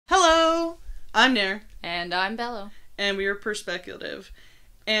I'm Nair. And I'm Bello. And we are Perspeculative.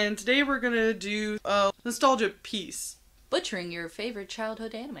 And today we're going to do a nostalgia piece. Butchering your favorite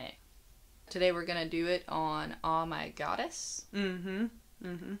childhood anime. Today we're going to do it on Oh My Goddess. And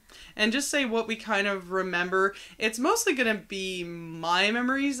just say what we kind of remember. It's mostly going to be my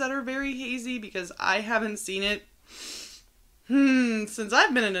memories that are very hazy because I haven't seen it since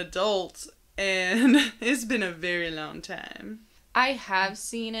I've been an adult. And it's been a very long time. I have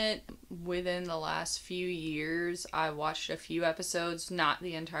seen it within the last few years. I watched a few episodes, not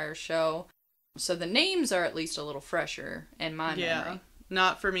the entire show. So the names are at least a little fresher in my memory.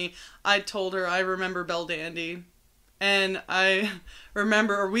 Not for me. I told her I remember Belle Dandy. And I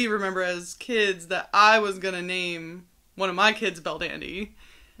remember, or we remember as kids, that I was going to name one of my kids Belle Dandy.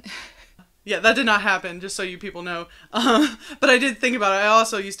 Yeah, that did not happen, just so you people know. But I did think about it. I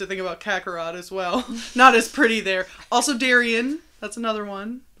also used to think about Kakarot as well. Not as pretty there. Also Darien. That's another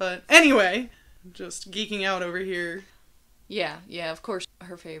one. But anyway, just geeking out over here. Yeah, of course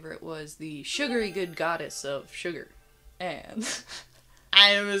her favorite was the sugary good goddess of sugar. And I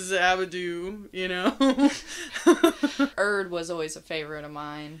am a Zabadoo, you know? Erd was always a favorite of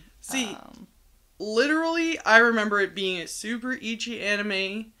mine. See, literally, I remember it being a super ecchi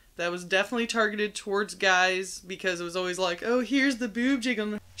anime that was definitely targeted towards guys because it was always like, oh, here's the boob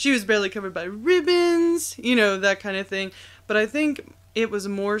jiggle. She was barely covered by ribbons, you know, that kind of thing. But I think it was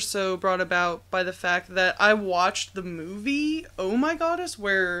more so brought about by the fact that I watched the movie Oh My Goddess,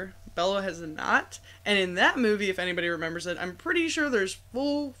 where Bella has not. And in that movie, if anybody remembers it, I'm pretty sure there's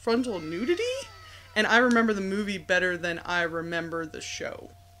full frontal nudity. And I remember the movie better than I remember the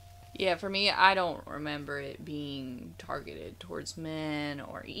show. Yeah, for me, I don't remember it being targeted towards men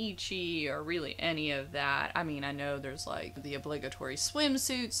or ecchi or really any of that. I mean, I know there's like the obligatory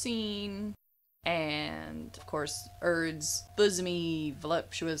swimsuit scene and, of course, Erd's bosomy,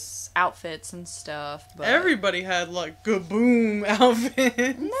 voluptuous outfits and stuff. But everybody had like gaboom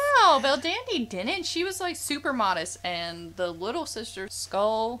outfits. No, Belle Dandy didn't. She was like super modest, and the little sister,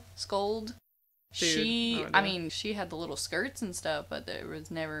 Scold. She had the little skirts and stuff, but there was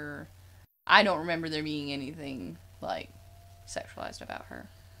never... I don't remember there being anything, like, sexualized about her.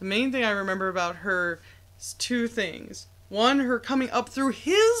 The main thing I remember about her is two things. One, her coming up through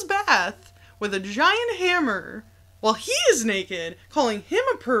his bath with a giant hammer while he is naked, calling him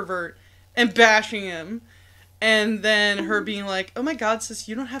a pervert, and bashing him. And then her being like, oh my god, sis,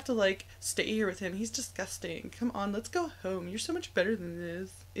 you don't have to, like, stay here with him. He's disgusting. Come on, let's go home. You're so much better than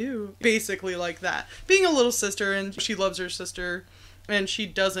this. Ew. Basically like that. Being a little sister, and she loves her sister, and she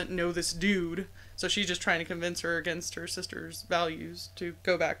doesn't know this dude. So she's just trying to convince her against her sister's values to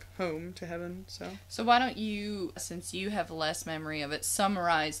go back home to heaven, So why don't you, since you have less memory of it,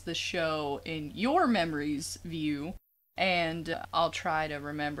 summarize the show in your memories view, and I'll try to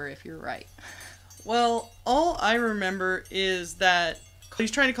remember if you're right. Well, all I remember is that he's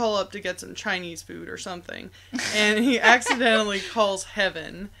trying to call up to get some Chinese food or something, and he accidentally calls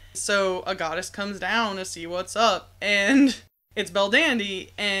heaven. So a goddess comes down to see what's up, and it's Belle Dandy,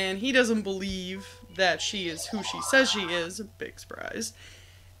 and he doesn't believe that she is who she says she is. Big surprise.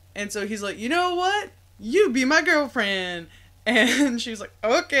 And so he's like, you know what? You be my girlfriend. And she's like,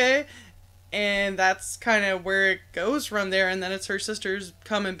 okay. And that's kind of where it goes from there. And then it's her sisters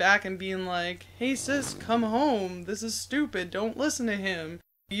coming back and being like, hey sis, come home. This is stupid. Don't listen to him.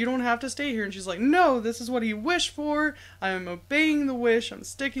 You don't have to stay here. And she's like, no, this is what he wished for. I'm obeying the wish. I'm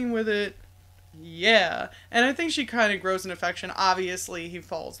sticking with it. Yeah. And I think she kind of grows in affection. Obviously, he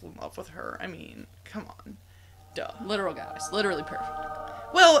falls in love with her. I mean, come on. Duh. Literal goddess. Literally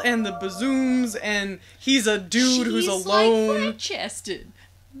perfect. Well, and the bazooms, and he's a dude who's alone. She's like flat-chested.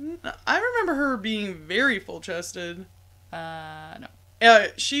 I remember her being very full-chested. No.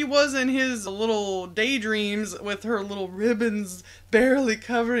 She was in his little daydreams with her little ribbons barely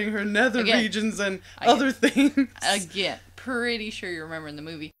covering her nether regions and other things. Again, pretty sure you remember in the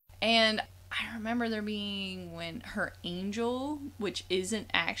movie. And I remember there being when her angel, which isn't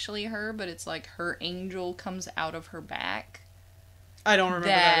actually her, but it's like her angel comes out of her back. I don't remember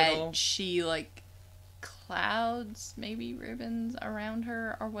that at all. She, like, clouds, maybe ribbons around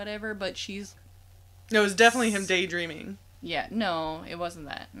her or whatever, but she's... No, it was definitely him daydreaming. Yeah, no, it wasn't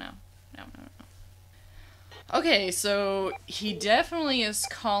that. No. Okay, so he definitely is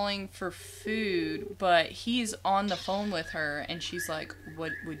calling for food, but he's on the phone with her, and she's like,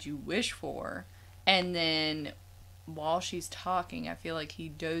 what would you wish for? And then while she's talking, I feel like he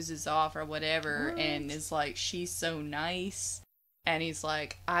dozes off or whatever, and is like, she's so nice. And he's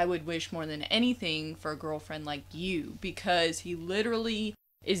like, I would wish more than anything for a girlfriend like you, because he literally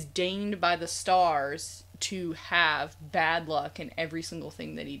is deigned by the stars to have bad luck in every single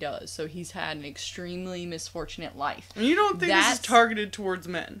thing that he does. So he's had an extremely misfortunate life. And you don't think this is targeted towards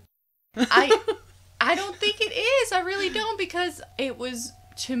men? I don't think it is. I really don't, because it was,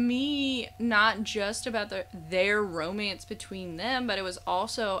 to me, not just about their romance between them, but it was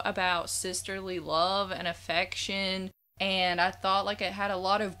also about sisterly love and affection. And I thought like it had a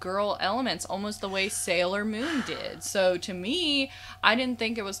lot of girl elements, almost the way Sailor Moon did. So to me, I didn't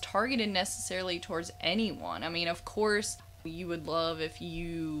think it was targeted necessarily towards anyone. I mean, of course, you would love if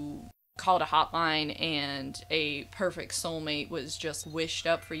you called a hotline and a perfect soulmate was just wished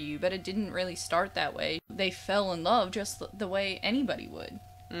up for you, but it didn't really start that way. They fell in love just the way anybody would.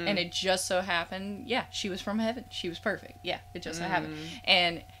 And it just so happened, yeah, she was from heaven. She was perfect. Yeah, it just so happened.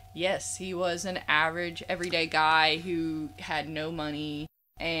 And yes, he was an average, everyday guy who had no money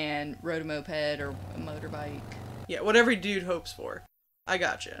and rode a moped or a motorbike. Yeah, what every dude hopes for. I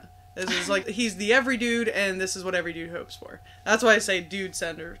gotcha. This is like, he's the every dude, and this is what every dude hopes for. That's why I say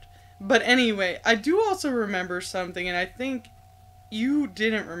dude-centered. But anyway, I do also remember something, and I think you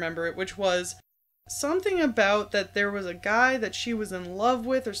didn't remember it, which was something about that there was a guy that she was in love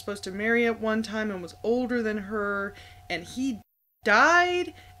with or supposed to marry at one time and was older than her, and he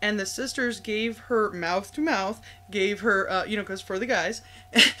died, and the sisters gave her, mouth to mouth, gave her, because for the guys,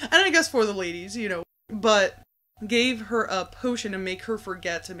 and I guess for the ladies, but gave her a potion to make her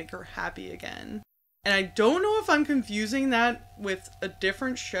forget, to make her happy again. And I don't know if I'm confusing that with a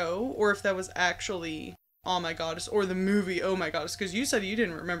different show, or if that was actually Oh My Goddess, or the movie Oh My Goddess, because you said you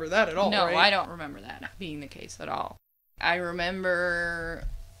didn't remember that at all, no, right? I don't remember that being the case at all. I remember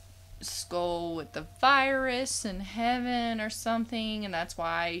Skull with the virus in heaven or something, and that's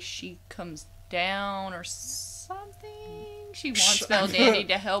why she comes down or something. She wants Belle Dandy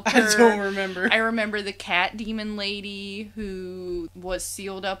to help her. I don't remember. I remember the cat demon lady who was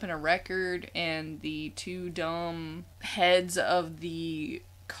sealed up in a record, and the two dumb heads of the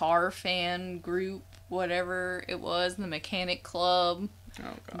car fan group, whatever it was, the mechanic club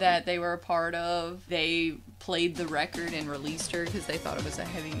that they were a part of, they played the record and released her because they thought it was a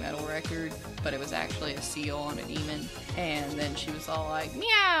heavy metal record, but it was actually a seal on a demon. And then she was all like,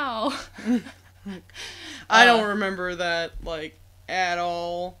 meow. I don't remember that, at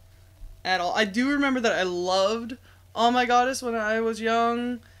all. I do remember that I loved Oh My Goddess when I was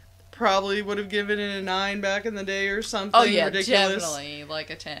young. Probably would have given it a 9 back in the day or something. Oh yeah, ridiculous. definitely,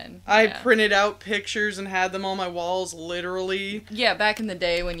 like a 10. I printed out pictures and had them on my walls, literally. Yeah, back in the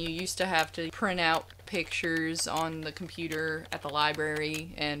day when you used to have to print out pictures on the computer at the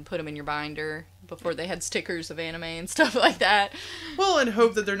library and put them in your binder before they had stickers of anime and stuff like that. Well, and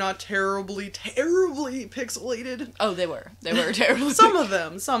hope that they're not terribly pixelated. Oh, they were. They were terrible. Some of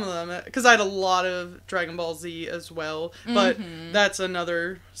them. Because I had a lot of Dragon Ball Z as well. But that's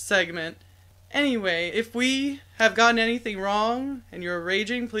another segment. Anyway, if we have gotten anything wrong and you're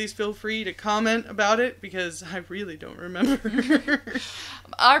raging, please feel free to comment about it, because I really don't remember.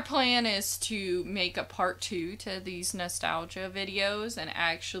 Our plan is to make a part 2 to these nostalgia videos and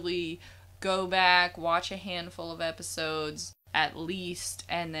actually go back, watch a handful of episodes at least,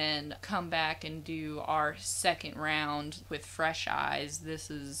 and then come back and do our second round with fresh eyes. This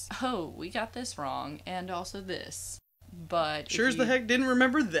is, we got this wrong, and also this. But sure as the heck didn't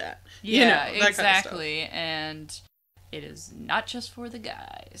remember that. Yeah, that exactly. Kind of and it is not just for the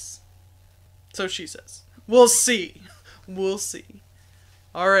guys. So she says. We'll see. We'll see.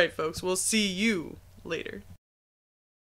 Alright, folks. We'll see you later.